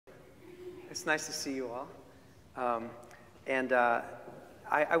It's nice to see you all.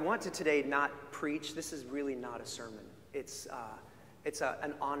 I want to today not preach. This is really not a sermon. It's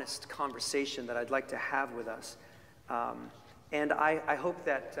an honest conversation that I'd like to have with us. And I hope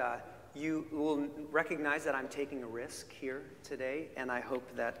that you will recognize that I'm taking a risk here today, and I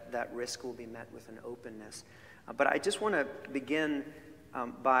hope that that risk will be met with an openness. But I just want to begin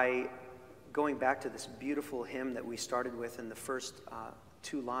by going back to this beautiful hymn that we started with in the first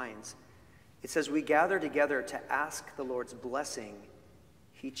two lines. It says, "We gather together to ask the Lord's blessing.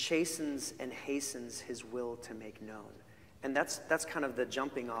 He chastens and hastens his will to make known." And that's kind of the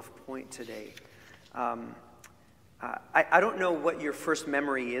jumping off point today. I don't know what your first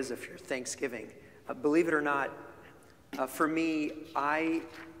memory is of your Thanksgiving. Believe it or not, for me, I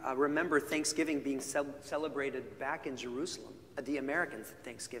remember Thanksgiving being celebrated back in Jerusalem, the American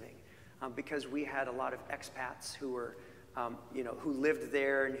Thanksgiving, because we had a lot of expats who were, who lived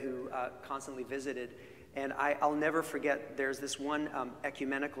there and who constantly visited. And I'll never forget, there's this one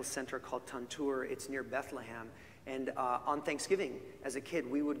ecumenical center called Tantur. It's near Bethlehem. And on Thanksgiving, as a kid,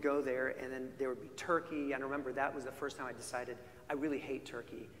 we would go there, and then there would be turkey. And I remember that was the first time I decided I really hate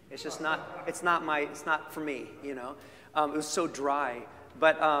turkey. It's just not, it's not for me, you know. It was so dry.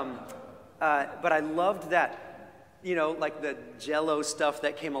 But I loved that, like the Jell-O stuff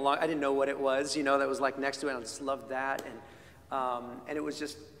that came along. I didn't know what it was, that was like next to it. I just loved that. And it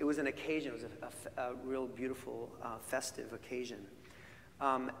was an occasion. It was a real beautiful, festive occasion.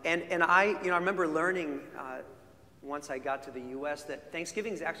 And I remember learning once I got to the U.S. that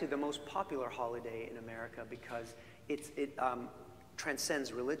Thanksgiving is actually the most popular holiday in America because it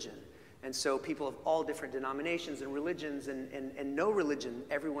transcends religion. And so people of all different denominations and religions and no religion,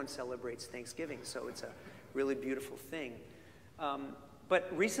 everyone celebrates Thanksgiving. So it's a really beautiful thing.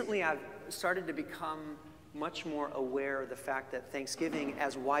 But recently I've started to become much more aware of the fact that Thanksgiving,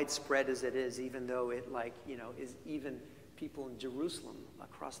 as widespread as it is, even though it is even people in Jerusalem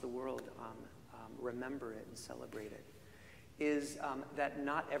across the world remember it and celebrate it, is that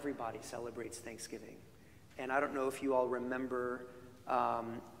not everybody celebrates Thanksgiving. And I don't know if you all remember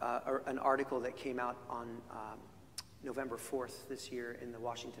an article that came out on November 4th this year in the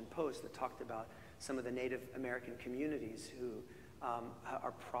Washington Post that talked about some of the Native American communities who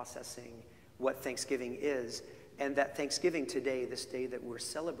are processing what Thanksgiving is, and that Thanksgiving today, this day that we're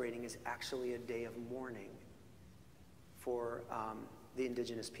celebrating, is actually a day of mourning for the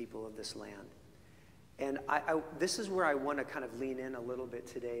indigenous people of this land. And this is where I want to kind of lean in a little bit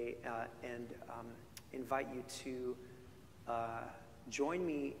today and invite you to join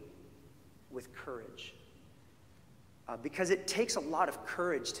me with courage. Because it takes a lot of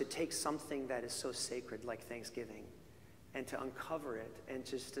courage to take something that is so sacred like Thanksgiving and to uncover it and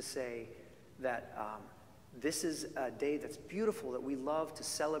just to say that this is a day that's beautiful, that we love to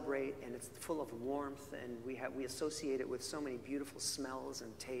celebrate, and it's full of warmth, and we associate it with so many beautiful smells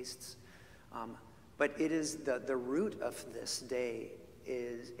and tastes. But it is the root of this day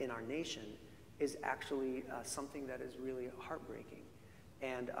is in our nation is actually something that is really heartbreaking.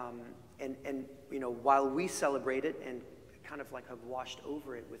 And while we celebrate it and kind of like have washed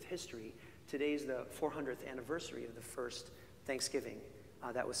over it with history, today's the 400th anniversary of the first Thanksgiving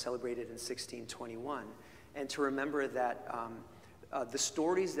that was celebrated in 1621. And to remember that the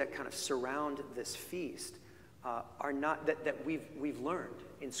stories that kind of surround this feast are not, that we've learned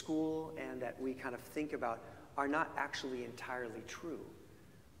in school and that we kind of think about, are not actually entirely true.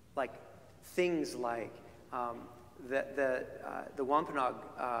 Like things like the Wampanoag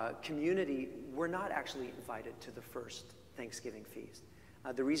community were not actually invited to the first Thanksgiving feast.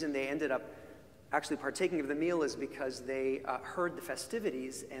 The reason they ended up actually partaking of the meal is because they heard the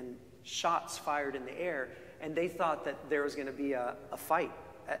festivities and shots fired in the air, and they thought that there was going to be a fight.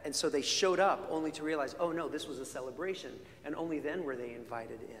 And so they showed up only to realize, oh no, this was a celebration, and only then were they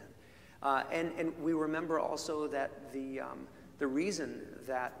invited in. And we remember also that the reason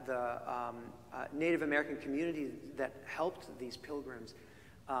that the Native American community that helped these pilgrims,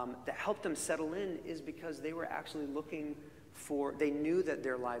 that helped them settle in, is because they were actually looking for, they knew that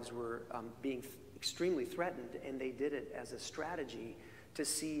their lives were being extremely threatened, and they did it as a strategy to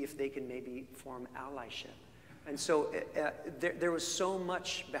see if they could maybe form allyship. And so there was so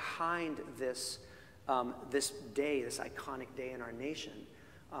much behind this, this day, this iconic day in our nation.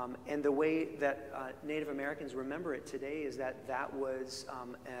 And the way that Native Americans remember it today is that that was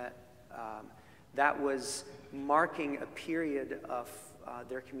marking a period of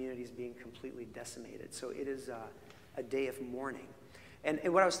their communities being completely decimated. So it is a day of mourning. And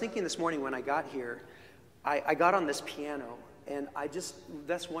what I was thinking this morning when I got here, I got on this piano, and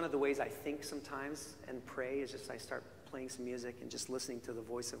that's one of the ways I think sometimes and pray, is just I start playing some music and just listening to the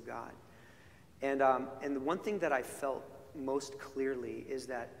voice of God. And the one thing that I felt most clearly is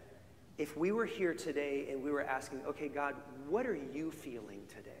that if we were here today and we were asking, okay, God, what are you feeling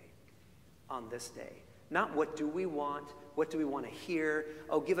today on this day? Not what do we want to hear?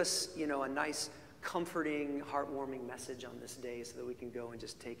 Oh, give us, a nice, comforting, heartwarming message on this day so that we can go and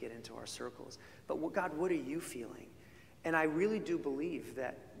just take it into our circles. But God, what are you feeling? And I really do believe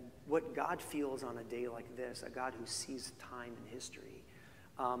that what God feels on a day like this, a God who sees time and history,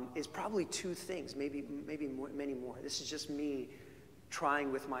 is probably two things, maybe more, many more. This is just me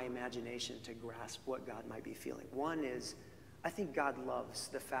trying with my imagination to grasp what God might be feeling. One is, I think God loves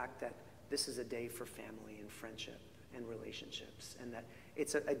the fact that this is a day for family and friendship and relationships, and that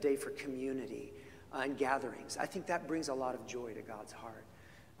it's a day for community and gatherings. I think that brings a lot of joy to God's heart.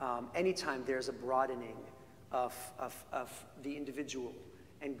 Anytime there's a broadening of the individual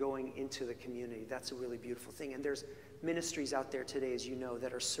and going into the community, that's a really beautiful thing. And there's ministries out there today, as you know,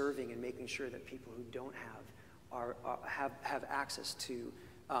 that are serving and making sure that people who don't have access to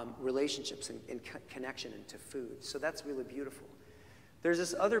relationships and connection and to food. So that's really beautiful. There's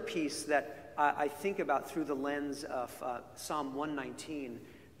this other piece that I think about through the lens of Psalm 119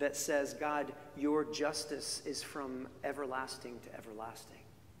 that says, God, your justice is from everlasting to everlasting.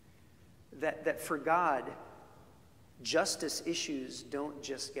 That for God, justice issues don't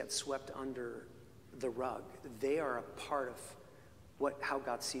just get swept under the rug. They are a part of how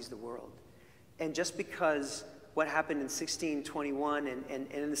God sees the world. And just because what happened in 1621 and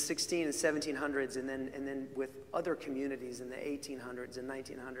in the 16 and 1700s and then with other communities in the 1800s and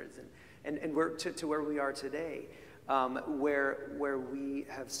 1900s and we're to where we are today, where we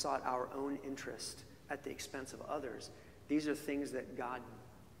have sought our own interest at the expense of others, these are things that God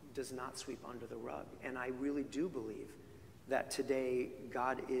does not sweep under the rug. And I really do believe that today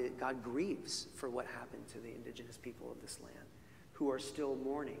God grieves for what happened to the indigenous people of this land, who are still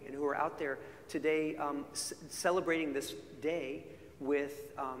mourning and who are out there today celebrating this day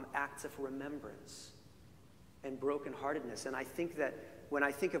with acts of remembrance and brokenheartedness. And I think that when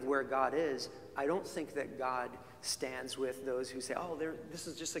I think of where God is, I don't think that God stands with those who say, oh, this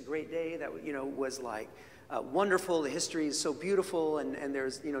is just a great day that was like wonderful, the history is so beautiful, and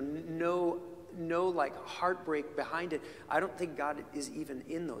there's no like heartbreak behind it. I don't think God is even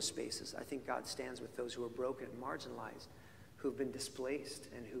in those spaces. I think God stands with those who are broken and marginalized, who've been displaced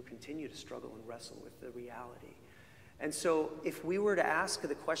and who continue to struggle and wrestle with the reality. And so if we were to ask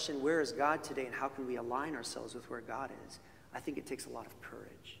the question, where is God today and how can we align ourselves with where God is, I think it takes a lot of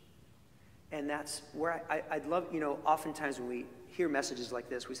courage. And that's where I'd love, oftentimes when we hear messages like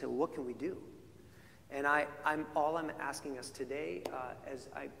this, we say, well, what can we do? And I'm asking us today, as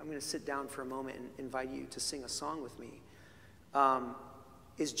I'm going to sit down for a moment and invite you to sing a song with me,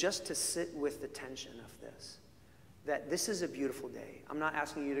 is just to sit with the tension of this. That this is a beautiful day. I'm not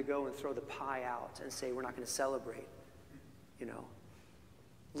asking you to go and throw the pie out and say we're not going to celebrate.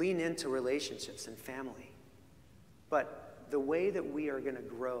 Lean into relationships and family. But the way that we are going to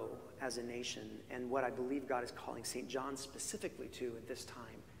grow as a nation, and what I believe God is calling St. John specifically to at this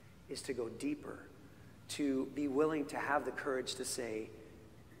time, is to go deeper, to be willing to have the courage to say,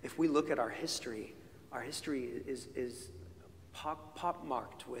 if we look at our history is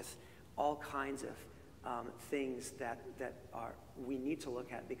marked with all kinds of things that we need to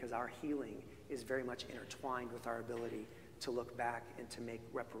look at, because our healing is very much intertwined with our ability to look back and to make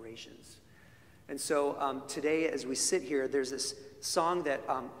reparations. And so today, as we sit here, there's this song that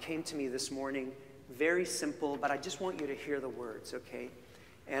came to me this morning, very simple, but I just want you to hear the words, okay?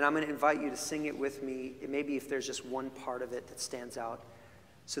 And I'm going to invite you to sing it with me, maybe if there's just one part of it that stands out,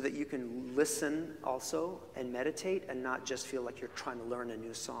 so that you can listen also and meditate and not just feel like you're trying to learn a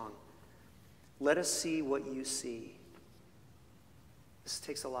new song. Let us see what you see. This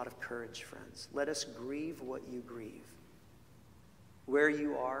takes a lot of courage, friends. Let us grieve what you grieve. Where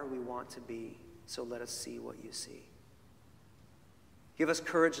you are, we want to be, so let us see what you see. Give us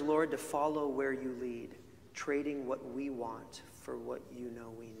courage, Lord, to follow where you lead, trading what we want for what you know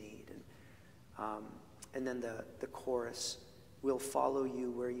we need. And then the chorus, we'll follow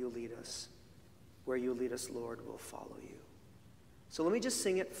you where you lead us. Where you lead us, Lord, we'll follow you. So let me just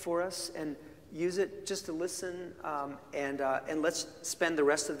sing it for us and use it just to listen, and let's spend the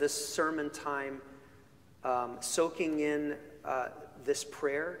rest of this sermon time soaking in this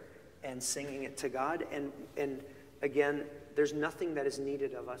prayer and singing it to God. And again, there's nothing that is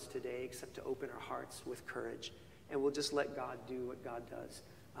needed of us today except to open our hearts with courage, and we'll just let God do what God does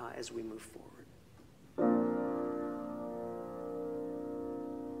as we move forward.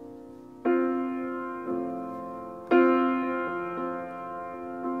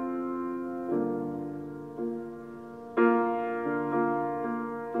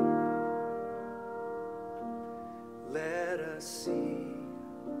 us see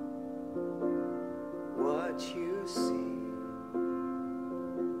what you see.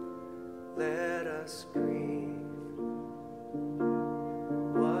 Let us grieve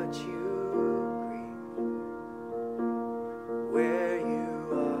what you grieve. Where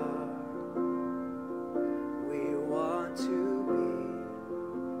you are, we want to be.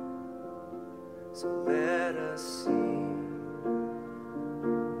 So let us see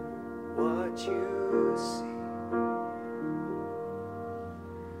what you see.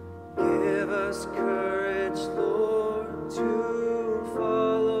 Give us courage, Lord, to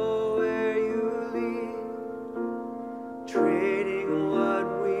follow where you lead, trading what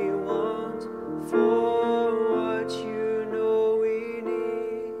we want for what you know we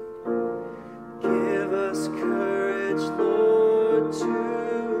need. Give us courage, Lord,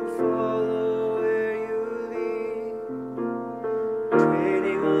 to follow where you lead,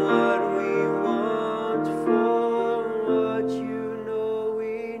 trading what we want for what you know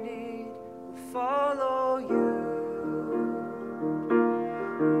we need. We'll follow you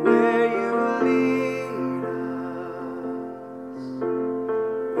where you lead us.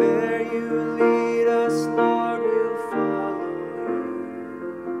 Where you lead us, Lord, we'll follow you.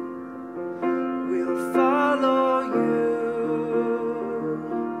 We'll follow you.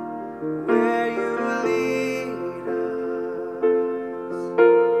 Where you lead us.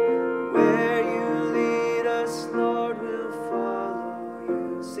 Where you lead us, Lord, we'll follow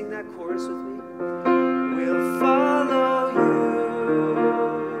you. Sing that chorus with me. We'll follow you.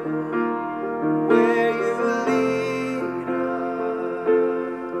 Where you lead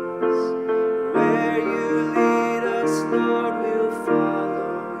us. Where you lead us, Lord, we'll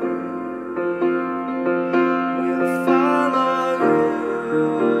follow you. We'll follow you.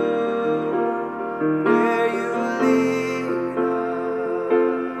 Where you lead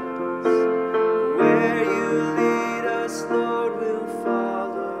us. Where you lead us, Lord, we'll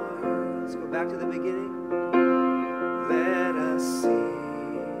follow you. Let's go back to the beginning. Let us see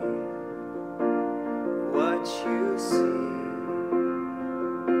what you see.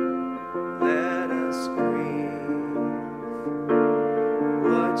 Let us grieve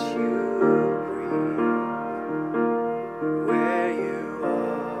what you grieve. Where you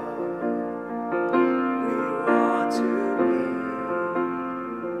are, we want to be.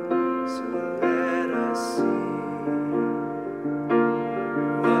 So let us see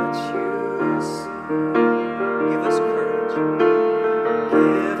what you see. Give us courage.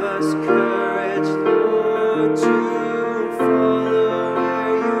 Give us courage, Lord, to follow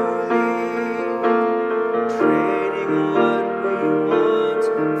where you lead, trading what we want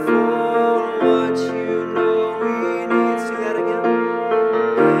for what you know we need. Sing that again.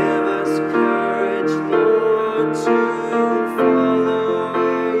 Give us courage, Lord, to follow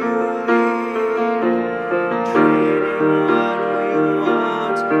where you lead, trading what we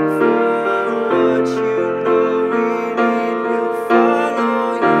want for what you know we need. We'll follow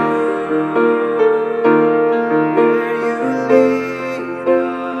you. Where you lead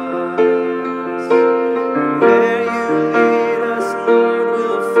us. Where you lead us, Lord,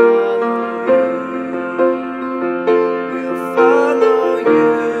 we'll follow you. We'll follow you.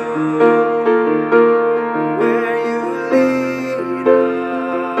 Where you lead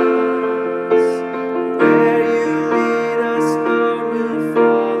us. Where you lead us, Lord, we'll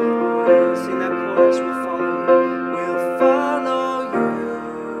follow you. Sing that chorus, we'll follow you. We'll follow you.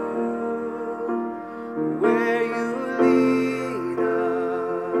 Where you lead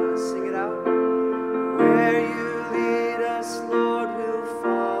us. Sing it out. Where you lead us, Lord, we'll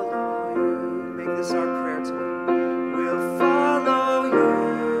follow you. Make this our prayer tonight. We'll follow you.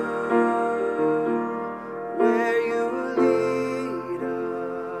 Where you lead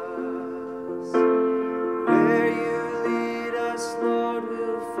us. Where you lead us, Lord,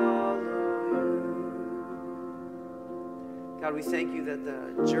 we'll follow you. God, we thank you that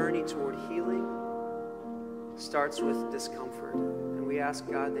the journey toward healing starts with discomfort. And we ask,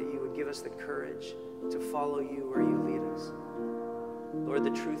 God, that you would give us the courage to follow you where you lead us. Lord,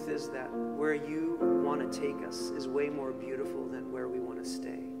 the truth is that where you want to take us is way more beautiful than where we want to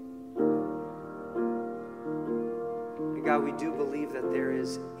stay. And God, we do believe that there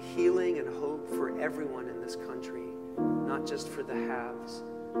is healing and hope for everyone in this country, not just for the haves,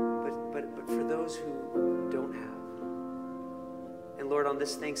 but for those who don't have. And Lord, on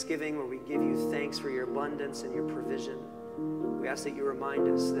this Thanksgiving, where we give you thanks for your abundance and your provision, we ask that you remind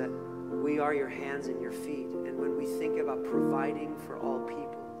us that we are your hands and your feet. And when we think about providing for all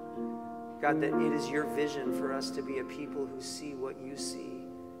people, God, that it is your vision for us to be a people who see what you see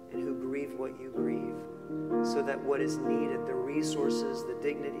and who grieve what you grieve, so that what is needed, the resources, the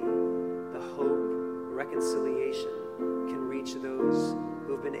dignity, the hope, reconciliation, can reach those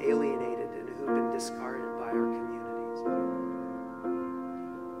who have been alienated and who have been discarded by our communities.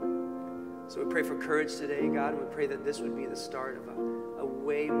 So we pray for courage today, God, and we pray that this would be the start of a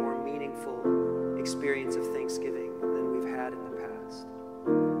way more meaningful experience of Thanksgiving than we've had in the past.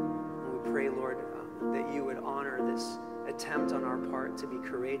 And we pray, Lord, that you would honor this attempt on our part to be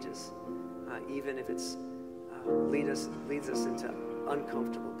courageous, even if it's leads us into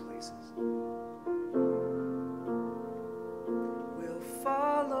uncomfortable places.